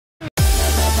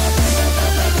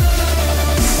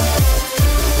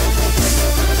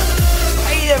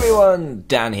everyone,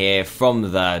 Dan here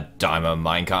from the Diamond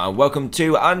Minecart, and welcome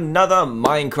to another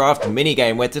Minecraft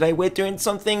minigame where today we're doing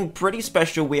something pretty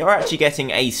special. We are actually getting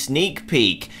a sneak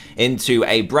peek into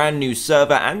a brand new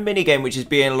server and minigame which is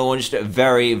being launched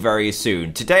very, very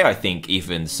soon. Today, I think,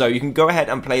 even. So you can go ahead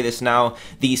and play this now.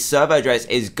 The server address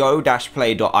is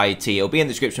go-play.it. It'll be in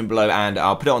the description below, and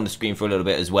I'll put it on the screen for a little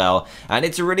bit as well. And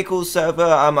it's a really cool server.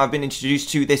 I've been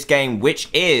introduced to this game, which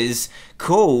is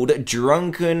called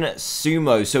Drunken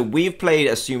Sumo. So we've played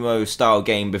a sumo style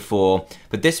game before,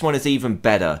 but this one is even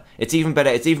better. It's even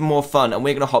better, it's even more fun, and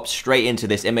we're gonna hop straight into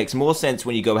this. It makes more sense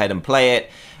when you go ahead and play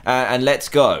it. And let's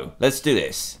go. Let's do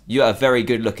this. You are very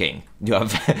good looking. You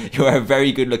are a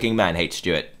very good looking man, H.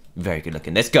 Stewart. Very good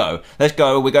looking. Let's go. Let's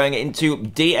go. We're going into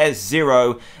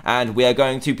DS0 and we are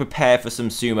going to prepare for some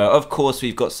sumo. Of course,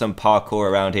 we've got some parkour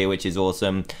around here, which is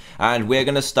awesome. And we're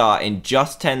going to start in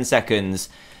just 10 seconds.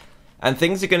 And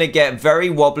things are going to get very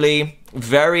wobbly,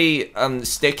 very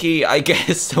sticky, I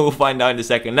guess. So we'll find out in a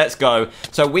second. Let's go.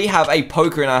 So we have a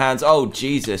poker in our hands. Oh,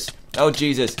 Jesus. Oh,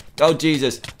 Jesus. Oh,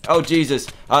 Jesus. Oh, Jesus.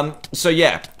 So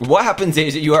yeah, what happens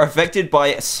is you are affected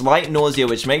by slight nausea,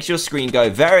 which makes your screen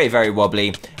go very, very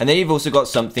wobbly. And then you've also got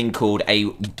something called a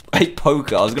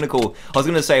poker. I was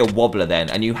gonna say a wobbler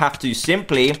then. And you have to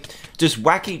simply just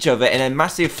whack each other in a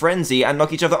massive frenzy and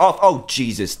knock each other off. Oh,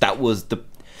 Jesus. That was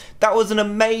an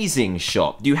amazing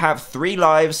shot. You have 3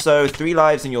 lives, so 3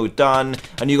 lives and you're done.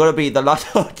 And you gotta be the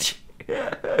last.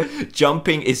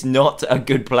 Jumping is not a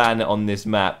good plan on this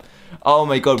map. Oh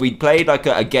my god, we played like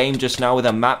a game just now with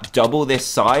a map double this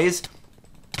size,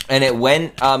 and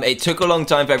it took a long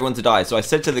time for everyone to die. So I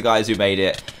said to the guys who made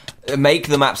it, make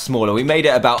the map smaller. We made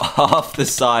it about half the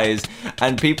size,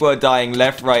 and people are dying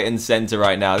left, right, and center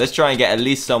right now. Let's try and get at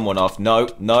least someone off. No,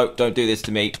 no, don't do this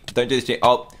to me. Don't do this to me.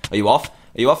 Oh, are you off?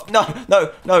 Are you off? No,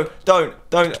 no, no,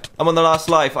 don't. I'm on the last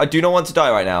life. I do not want to die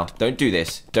right now. Don't do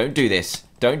this. Don't do this.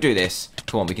 Don't do this.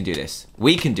 Come on, we can do this.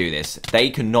 We can do this. They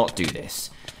cannot do this.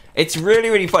 It's really,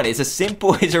 really fun. It's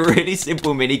a really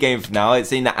simple mini game for now.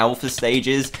 It's in the alpha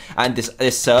stages, and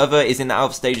this server is in the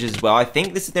alpha stages as well. I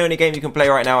think this is the only game you can play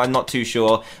right now. I'm not too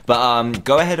sure, but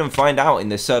go ahead and find out in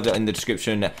the server in the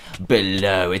description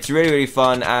below. It's really, really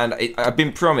fun, and I've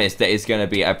been promised that it's going to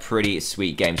be a pretty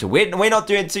sweet game. So we're not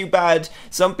doing too bad.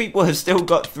 Some people have still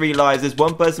got 3 lives. There's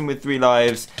one person with 3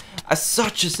 lives.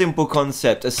 Such a simple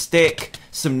concept. A stick,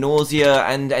 some nausea,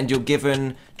 and you're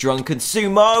given Drunken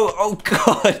Sumo. Oh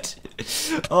god.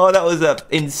 Oh, that was an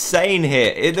insane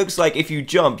hit. It looks like if you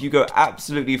jump, you go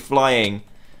absolutely flying.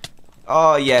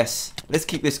 Oh yes. Let's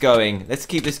keep this going. Let's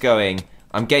keep this going.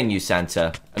 I'm getting you,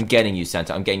 Santa. I'm getting you,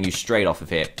 Santa. I'm getting you straight off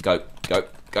of here. Go, go,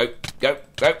 go, go,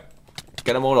 go.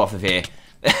 Get them all off of here.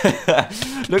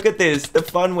 Look at this, the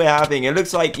fun we're having. It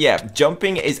looks like, yeah,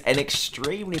 jumping is an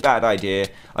extremely bad idea.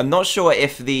 I'm not sure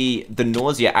if the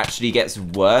nausea actually gets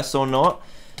worse or not,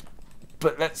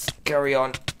 but let's carry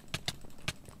on.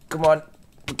 Come on,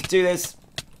 we can do this.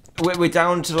 We're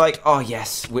down to like, oh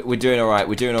yes, we're doing all right.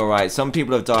 We're doing all right. Some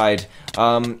people have died.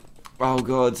 Oh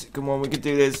god, come on, we can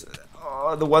do this.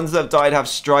 Oh, the ones that have died have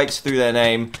strikes through their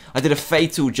name. I did a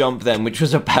fatal jump then, which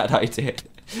was a bad idea.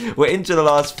 We're into the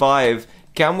last 5.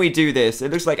 Can we do this? It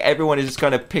looks like everyone is just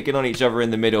kind of picking on each other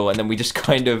in the middle, and then we just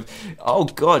kind of... Oh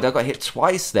god, I got hit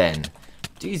twice then.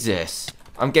 Jesus.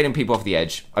 I'm getting people off the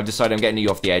edge. I've decided I'm getting you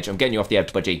off the edge. I'm getting you off the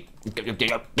edge, budgie. I'm gonna get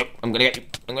you.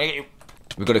 I'm gonna get you.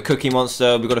 We've got a cookie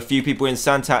monster. We've got a few people in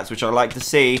Santa hats, which I like to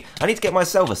see. I need to get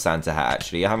myself a Santa hat,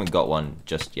 actually. I haven't got one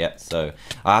just yet, so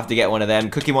I have to get one of them.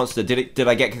 Cookie monster. Did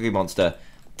I get cookie monster?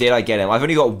 Did I get him? I've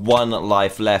only got 1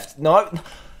 life left. No.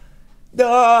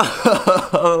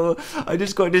 No, I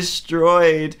just got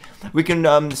destroyed. We can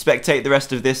spectate the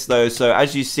rest of this though. So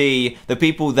as you see, the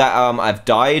people that have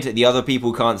died, the other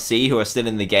people can't see who are still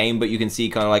in the game, but you can see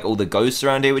kind of like all the ghosts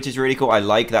around here, which is really cool. I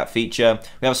like that feature.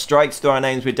 We have strikes through our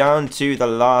names. We're down to the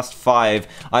last 5.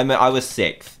 I was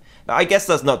 6th. I guess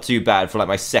that's not too bad for like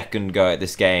my 2nd go at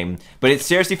this game, but it's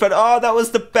seriously fun. Oh, that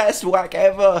was the best whack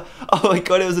ever. Oh my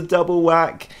god, it was a double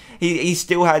whack. He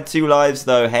still had 2 lives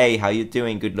though. Hey, how you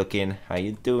doing? Good looking. How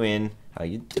you doing? How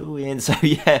you doing? So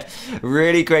yeah,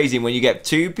 really crazy. When you get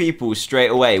 2 people straight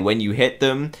away, when you hit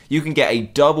them, you can get a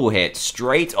double hit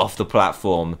straight off the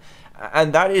platform.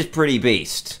 And that is pretty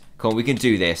beast. Come on, we can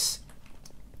do this.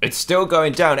 It's still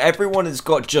going down. Everyone has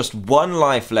got just 1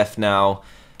 life left now.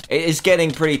 It is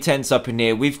getting pretty tense up in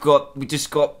here. We just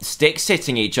got sticks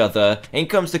hitting each other. In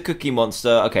comes the cookie monster.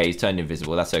 Okay, he's turned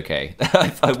invisible. That's okay. I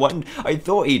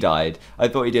thought he died. I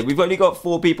thought he did. We've only got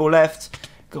 4 people left.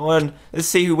 Go on. Let's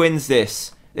see who wins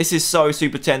this. This is so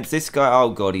super tense. This guy, oh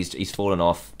god, he's fallen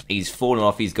off. He's fallen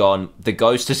off, he's gone. The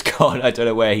ghost has gone. I don't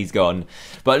know where he's gone.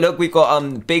 But look, we've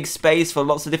got big space for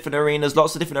lots of different arenas.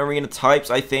 Lots of different arena types,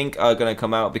 I think, are going to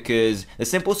come out because the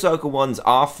simple circle ones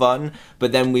are fun.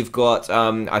 But then we've got,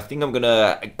 I think I'm going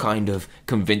to kind of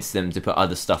convince them to put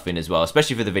other stuff in as well,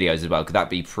 especially for the videos as well, because that'd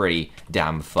be pretty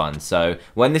damn fun. So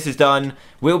when this is done,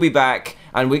 we'll be back.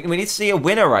 And we need to see a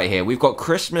winner right here. We've got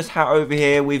Christmas Hat over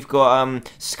here. We've got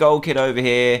Skull Kid over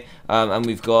here. And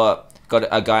we've got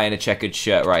a guy in a checkered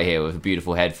shirt right here with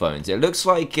beautiful headphones. It looks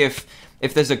like if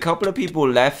there's a couple of people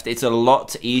left, it's a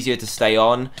lot easier to stay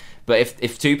on. But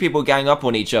if two people gang up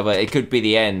on each other, it could be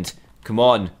the end. Come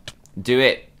on. Do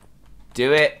it.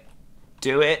 Do it.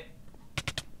 Do it.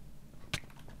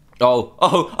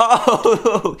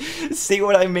 Oh. See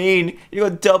what I mean? You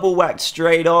got double whacked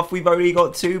straight off. We've only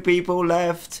got 2 people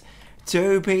left.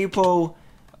 2 people.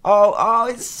 Oh,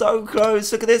 it's so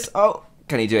close. Look at this. Oh.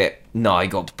 Can he do it? No, he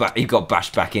got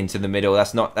bashed back into the middle.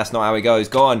 That's not how he goes.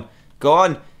 Go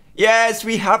on. Yes,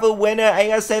 we have a winner.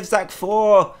 ASF Zach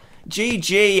 4.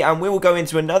 GG, and we will go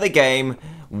into another game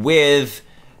with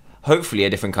hopefully a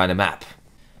different kind of map.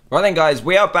 Right then, guys,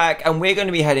 we are back, and we're going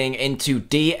to be heading into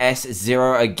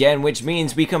DS0 again, which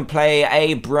means we can play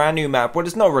a brand new map. Well,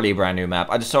 it's not really a brand new map.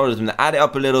 I just told them to add it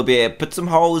up a little bit, put some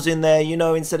holes in there, you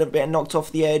know, instead of being knocked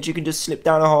off the edge, you can just slip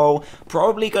down a hole.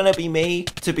 Probably going to be me,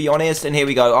 to be honest, and here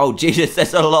we go. Oh, Jesus,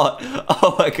 there's a lot.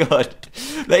 Oh, my God.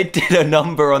 They did a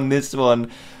number on this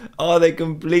one. Oh, they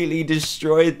completely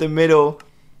destroyed the middle.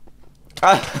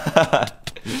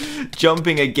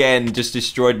 Jumping again just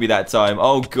destroyed me that time.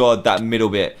 Oh god, that middle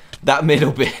bit. That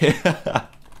middle bit.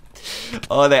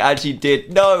 Oh, they actually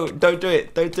did. No, don't do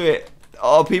it. Don't do it.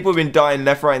 Oh, people have been dying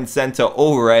left, right, and center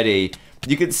already.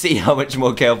 You can see how much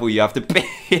more careful you have to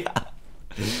be.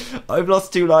 I've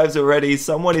lost 2 lives already.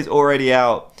 Someone is already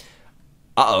out.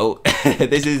 Uh-oh.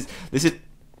 This is...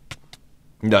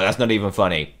 No, that's not even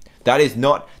funny. That is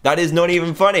not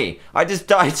even funny. I just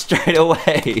died straight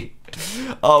away.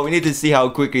 Oh, we need to see how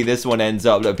quickly this one ends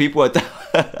up. Look, people are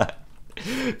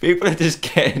people are just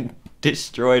getting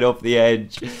destroyed off the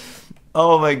edge.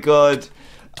 Oh my god.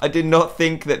 I did not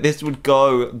think that this would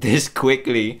go this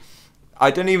quickly.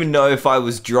 I don't even know if I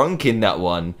was drunk in that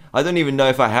one. I don't even know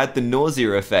if I had the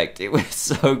nausea effect. It was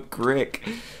so quick.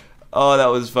 Oh, that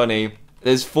was funny.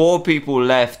 There's 4 people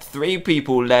left, 3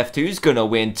 people left. Who's gonna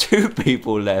win? 2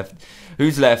 people left.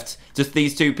 Who's left? Just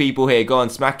these 2 people here. Go on,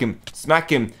 smack him.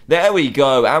 Smack him. There we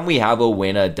go. And we have a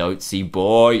winner, Dotsy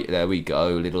boy. There we go.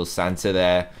 Little Santa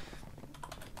there.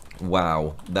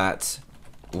 Wow. That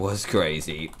was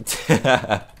crazy.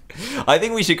 I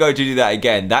think we should go to do that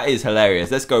again. That is hilarious.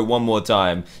 Let's go one more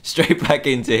time. Straight back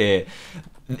into here.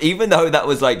 Even though that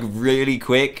was like really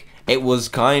quick, it was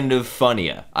kind of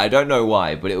funnier. I don't know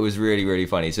why, but it was really, really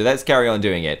funny. So let's carry on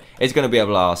doing it. It's going to be a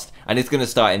blast, and it's going to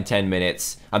start in 10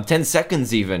 minutes. 10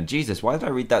 seconds even. Jesus, why did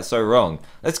I read that so wrong?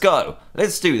 Let's go.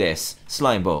 Let's do this.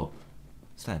 Slime ball.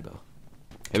 Slime ball.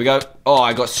 Here we go. Oh,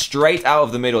 I got straight out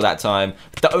of the middle that time.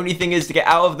 The only thing is to get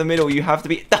out of the middle, you have to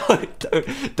be...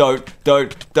 Don't.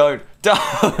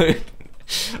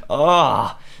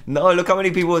 Ah, no, look how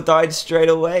many people died straight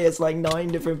away. It's like 9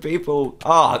 different people.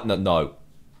 Ah, no.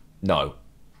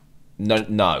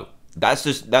 That's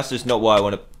just not what I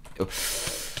want to...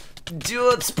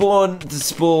 Do it,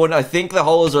 spawn. I think the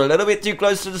holes are a little bit too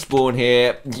close to the spawn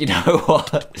here. You know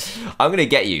what? I'm gonna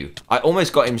get you. I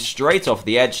almost got him straight off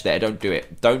the edge there. Don't do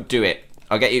it. Don't do it.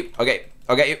 I'll get you. I'll get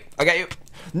you.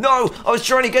 No! I was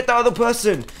trying to get the other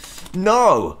person.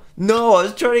 No, I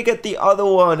was trying to get the other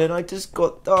one, and I just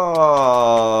got...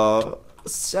 Oh,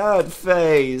 sad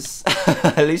face.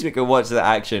 At least we can watch the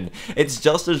action. It's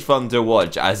just as fun to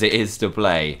watch as it is to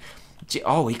play.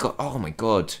 Oh, he got... Oh my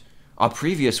god. Our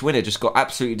previous winner just got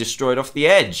absolutely destroyed off the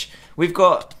edge. We've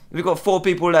got 4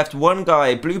 people left. One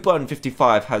guy, Blue Button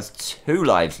 55, has 2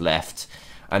 lives left.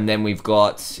 And then we've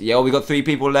got... Yeah, we got 3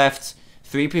 people left.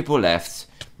 3 people left.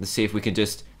 Let's see if we can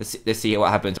just... Let's see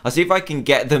what happens. I'll see if I can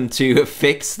get them to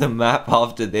fix the map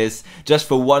after this. Just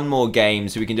for one more game,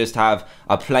 so we can just have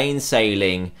a plain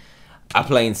sailing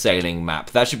map.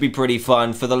 That should be pretty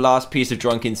fun. For the last piece of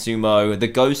Drunken Sumo, the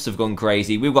ghosts have gone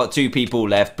crazy. We've got 2 people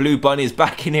left. Blue Bunny's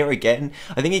back in here again.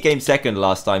 I think he came second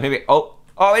last time. Here we... Oh,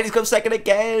 he's come second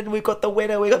again. We've got the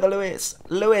winner. We got the Lewis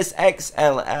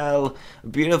XLL.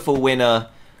 Beautiful winner.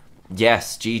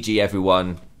 Yes, GG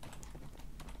everyone.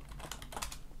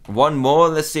 One more.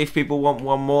 Let's see if people want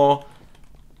one more.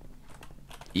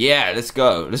 Yeah, let's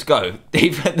go.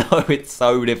 Even though it's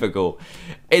so difficult.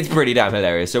 It's pretty damn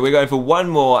hilarious. So we're going for one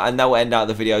more and that will end out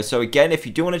the video. So again, if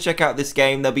you do want to check out this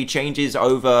game, there'll be changes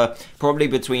over probably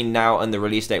between now and the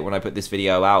release date when I put this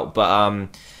video out. But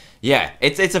yeah,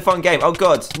 it's a fun game. Oh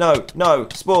god, no,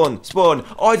 spawn.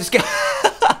 Oh, I just get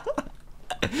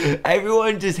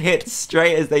everyone just hits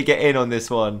straight as they get in on this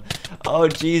one. Oh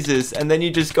Jesus, and then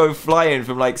you just go flying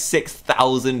from like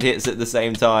 6,000 hits at the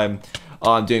same time.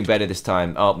 Oh, I'm doing better this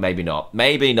time. Oh, maybe not.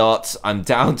 Maybe not. I'm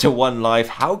down to 1 life.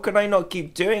 How can I not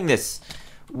keep doing this?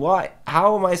 Why?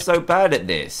 How am I so bad at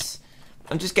this?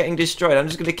 I'm just getting destroyed. I'm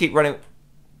just going to keep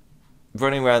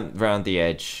running around the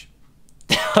edge.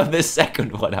 I'm the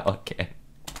second one out again.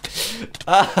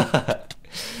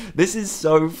 This is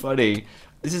so funny.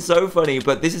 This is so funny,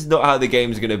 but this is not how the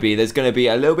game's going to be. There's going to be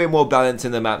a little bit more balance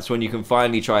in the maps when you can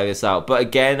finally try this out. But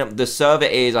again, the server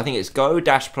is, I think it's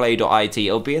go-play.it.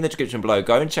 It'll be in the description below.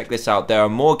 Go and check this out. There are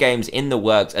more games in the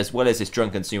works, as well as this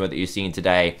Drunken Sumo that you've seen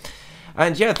today.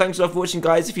 And yeah, thanks a lot for watching,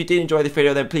 guys. If you did enjoy the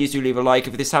video, then please do leave a like.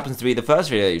 If this happens to be the first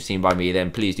video that you've seen by me,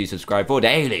 then please do subscribe for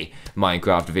daily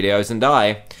Minecraft videos. And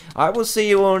I will see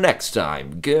you all next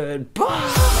time.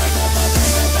 Goodbye.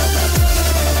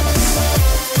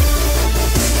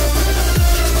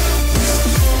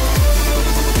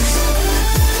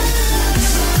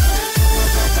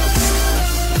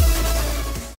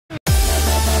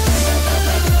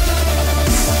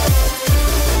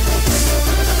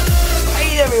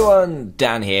 Everyone,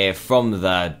 Dan here from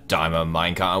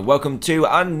TheDiamondMinecart, and welcome to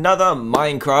another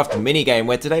Minecraft minigame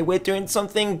where today we're doing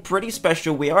something pretty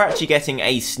special. We are actually getting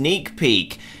a sneak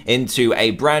peek into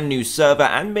a brand new server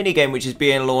and minigame which is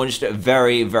being launched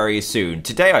very, very soon.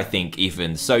 Today, I think,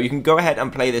 even. So you can go ahead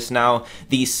and play this now.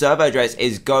 The server address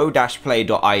is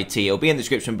go-play.it. It'll be in the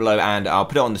description below, and I'll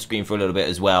put it on the screen for a little bit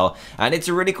as well. And it's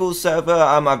a really cool server.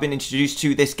 I've been introduced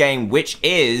to this game, which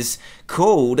is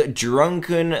called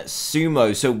Drunken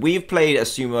Sumo. So we've played a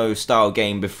sumo style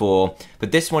game before,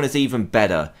 but this one is even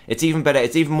better. It's even better,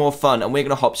 it's even more fun, and we're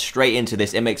gonna hop straight into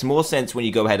this. It makes more sense when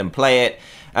you go ahead and play it.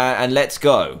 And let's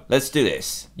go. Let's do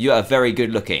this. You are very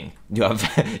good looking. You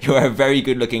are a very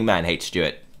good looking man, H.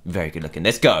 Stewart. Very good looking.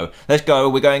 Let's go. Let's go.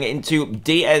 We're going into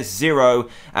DS0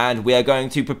 and we are going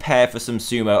to prepare for some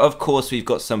sumo. Of course, we've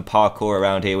got some parkour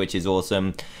around here, which is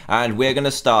awesome. And we're going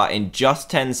to start in just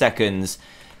 10 seconds.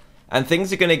 And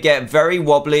things are going to get very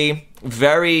wobbly,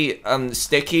 very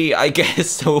sticky, I guess.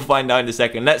 So we'll find out in a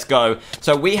second. Let's go.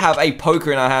 So we have a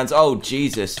poker in our hands. Oh,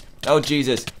 Jesus. Oh,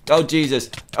 Jesus. Oh,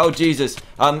 Jesus. Oh, Jesus.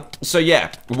 So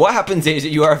yeah, what happens is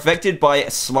you are affected by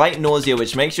slight nausea,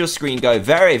 which makes your screen go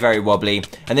very, very wobbly.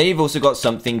 And then you've also got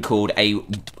something called a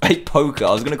poker.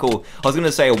 I was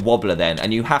gonna say a wobbler then.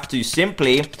 And you have to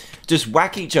simply just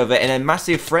whack each other in a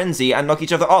massive frenzy and knock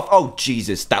each other off. Oh,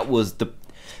 Jesus. That was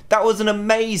an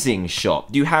amazing shot.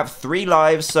 You have 3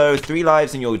 lives, so 3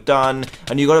 lives and you're done.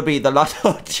 And you gotta be the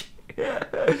last.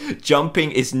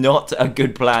 Jumping is not a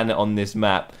good plan on this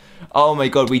map. Oh my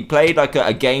god, we played like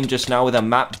a game just now with a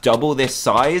map double this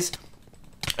size.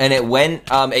 And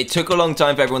it took a long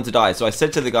time for everyone to die. So I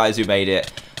said to the guys who made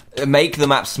it, make the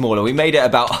map smaller. We made it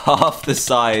about half the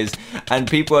size. And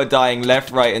people are dying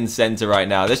left, right, and center right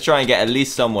now. Let's try and get at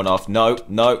least someone off. No,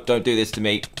 don't do this to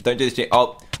me. Don't do this to me.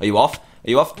 Oh, are you off? Are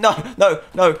you off? No,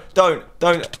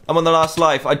 don't. I'm on the last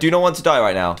life. I do not want to die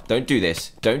right now. Don't do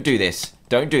this. Don't do this.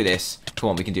 Don't do this. Come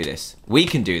on, we can do this. We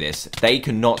can do this. They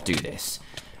cannot do this.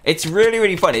 It's really,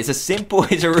 really fun. It's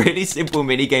a really simple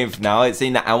mini game for now. It's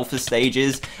in the alpha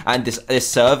stages, and this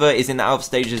server is in the alpha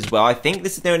stages as well. I think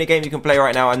this is the only game you can play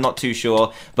right now. I'm not too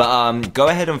sure, but go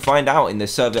ahead and find out in the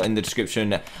server in the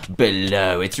description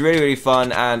below. It's really, really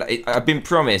fun, and I've been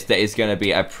promised that it's going to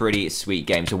be a pretty sweet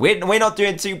game. So we're not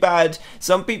doing too bad.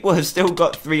 Some people have still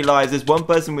got 3 lives. There's one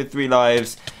person with 3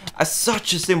 lives.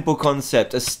 Such a simple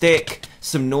concept. A stick,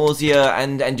 some nausea,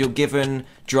 and you're given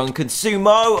Drunken Sumo.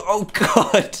 Oh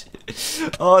god.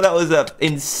 Oh, that was an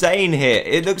insane hit.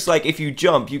 It looks like if you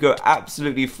jump, you go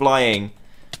absolutely flying.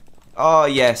 Oh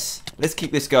yes. Let's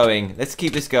keep this going. Let's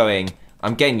keep this going.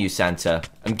 I'm getting you, Santa.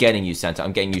 I'm getting you, Santa.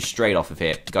 I'm getting you straight off of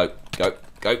here. Go, go,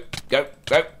 go, go,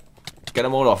 go. Get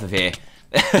them all off of here.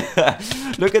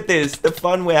 Look at this, the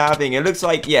fun we're having. It looks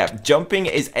like, yeah, jumping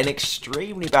is an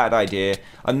extremely bad idea.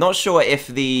 I'm not sure if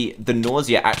the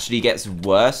nausea actually gets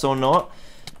worse or not,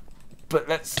 but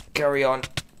let's carry on.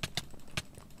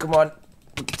 Come on,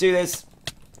 we can do this.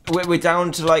 We're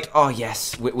down to like, oh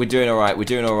yes, we're doing all right. We're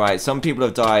doing all right. Some people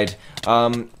have died.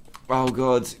 Oh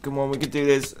god, come on, we can do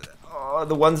this. Oh,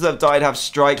 the ones that have died have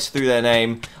strikes through their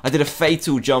name. I did a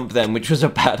fatal jump then, which was a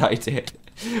bad idea.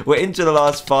 We're into the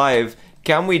last 5.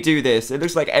 Can we do this? It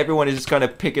looks like everyone is just kind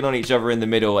of picking on each other in the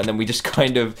middle, and then we just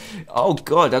kind of... Oh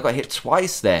god, I got hit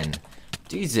twice then.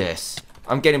 Jesus.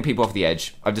 I'm getting people off the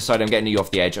edge. I've decided I'm getting you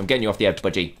off the edge. I'm getting you off the edge,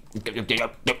 budgie.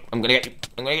 I'm gonna get you.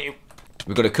 I'm gonna get you.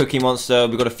 We've got a Cookie Monster.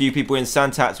 We've got a few people in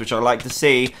Santa hats, which I like to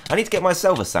see. I need to get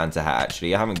myself a Santa hat,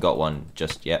 actually. I haven't got one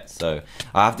just yet, so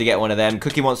I have to get one of them.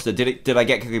 Cookie Monster. Did I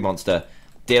get Cookie Monster?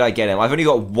 Did I get him? I've only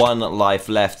got 1 life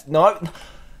left. No.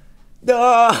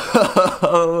 No!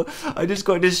 I just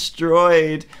got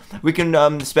destroyed. We can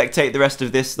spectate the rest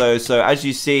of this though. So as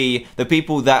you see, the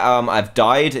people that have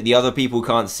died, the other people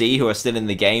can't see who are still in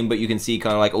the game, but you can see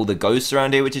kind of like all the ghosts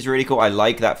around here, which is really cool. I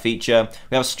like that feature.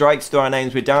 We have strikes through our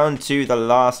names. We're down to the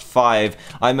last 5.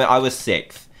 I was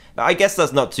 6th. I guess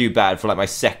that's not too bad for like my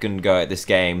 2nd go at this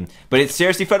game, but it's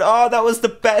seriously fun. Oh, that was the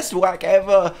best whack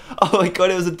ever. Oh my god,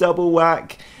 it was a double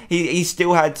whack. He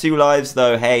still had 2 lives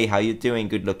though. Hey, how you doing?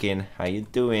 Good looking. How you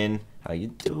doing? How you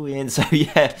doing? So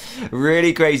yeah,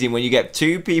 really crazy. When you get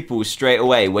 2 people straight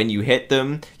away, when you hit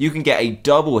them, you can get a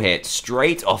double hit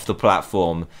straight off the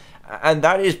platform. And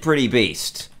that is pretty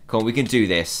beast. Come on, we can do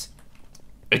this.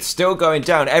 It's still going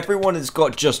down. Everyone has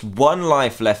got just 1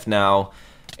 life left now.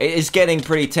 It is getting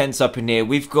pretty tense up in here.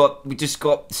 We just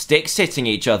got sticks hitting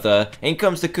each other. In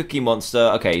comes the Cookie Monster.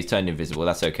 Okay, he's turned invisible.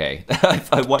 That's okay. I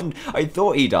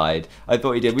thought he died. I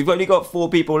thought he did. We've only got 4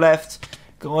 people left.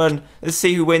 Go on. Let's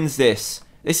see who wins this.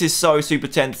 This is so super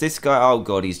tense. This guy, oh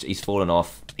god, he's fallen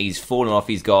off. He's fallen off,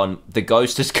 he's gone. The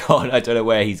ghost has gone. I don't know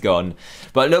where he's gone.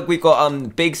 But look, we've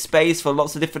got big space for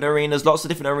lots of different arenas. Lots of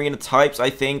different arena types, I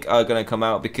think, are going to come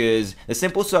out because the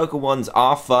simple circle ones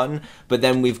are fun. But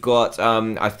then we've got,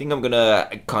 I think I'm going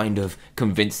to kind of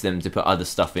convince them to put other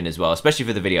stuff in as well, especially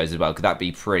for the videos as well, because that'd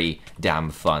be pretty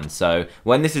damn fun. So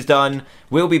when this is done,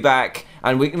 we'll be back.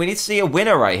 And we need to see a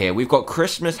winner right here. We've got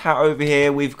Christmas Hat over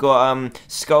here. We've got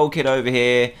Skull Kid over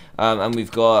here. And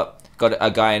we've got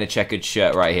a guy in a checkered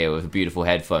shirt right here with beautiful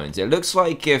headphones. It looks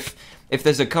like if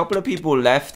there's a couple of people left